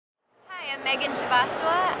am Megan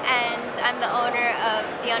Chevatewa, and I'm the owner of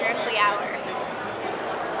The Unearthly Hour.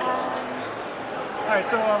 Alright,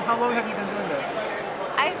 so how long have you been doing this?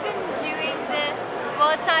 I've been doing this,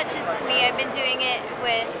 well, it's not just me, I've been doing it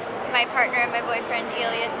with my partner and my boyfriend,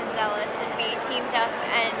 Elia Tonzelis, and we teamed up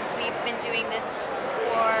and we've been doing this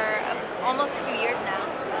for almost 2 years now.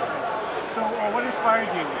 So what inspired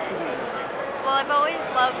you to do this? Well, I've always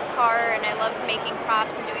loved horror and I loved making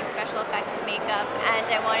props and doing special effects makeup, and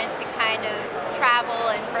I wanted to kind of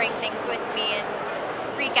travel and bring things with me and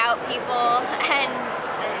freak out people, and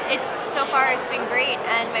so far it's been great,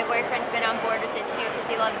 and my boyfriend's been on board with it too because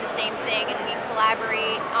he loves the same thing, and we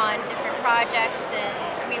collaborate on different projects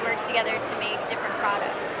and we work together to make different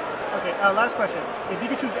products. Okay, last question. If you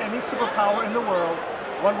could choose any superpower in the world,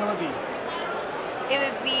 what will it be? It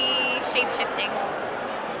would be shape-shifting.